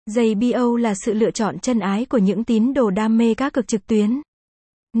JBO là sự lựa chọn chân ái của những tín đồ đam mê cá cược trực tuyến.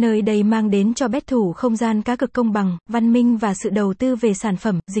 Nơi đây mang đến cho bet thủ không gian cá cược công bằng, văn minh và sự đầu tư về sản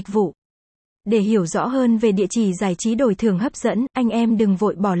phẩm, dịch vụ. Để hiểu rõ hơn về địa chỉ giải trí đổi thưởng hấp dẫn, anh em đừng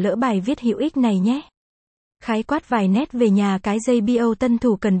vội bỏ lỡ bài viết hữu ích này nhé. Khái quát vài nét về nhà cái JBO tân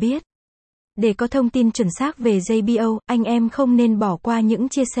thủ cần biết. Để có thông tin chuẩn xác về JBO, anh em không nên bỏ qua những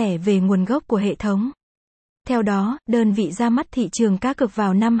chia sẻ về nguồn gốc của hệ thống. Theo đó, đơn vị ra mắt thị trường cá cược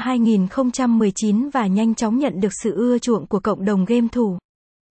vào năm 2019 và nhanh chóng nhận được sự ưa chuộng của cộng đồng game thủ.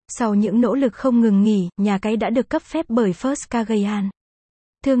 Sau những nỗ lực không ngừng nghỉ, nhà cái đã được cấp phép bởi First Cagayan.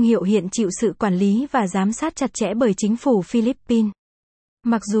 Thương hiệu hiện chịu sự quản lý và giám sát chặt chẽ bởi chính phủ Philippines.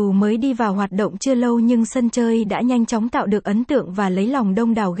 Mặc dù mới đi vào hoạt động chưa lâu nhưng sân chơi đã nhanh chóng tạo được ấn tượng và lấy lòng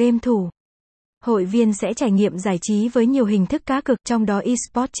đông đảo game thủ. Hội viên sẽ trải nghiệm giải trí với nhiều hình thức cá cược, trong đó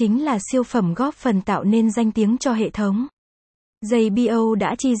eSports chính là siêu phẩm góp phần tạo nên danh tiếng cho hệ thống. JBO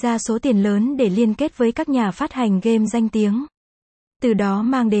đã chi ra số tiền lớn để liên kết với các nhà phát hành game danh tiếng. Từ đó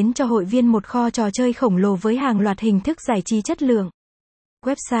mang đến cho hội viên một kho trò chơi khổng lồ với hàng loạt hình thức giải trí chất lượng.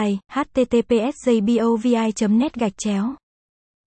 Website: https://jbovi.net/.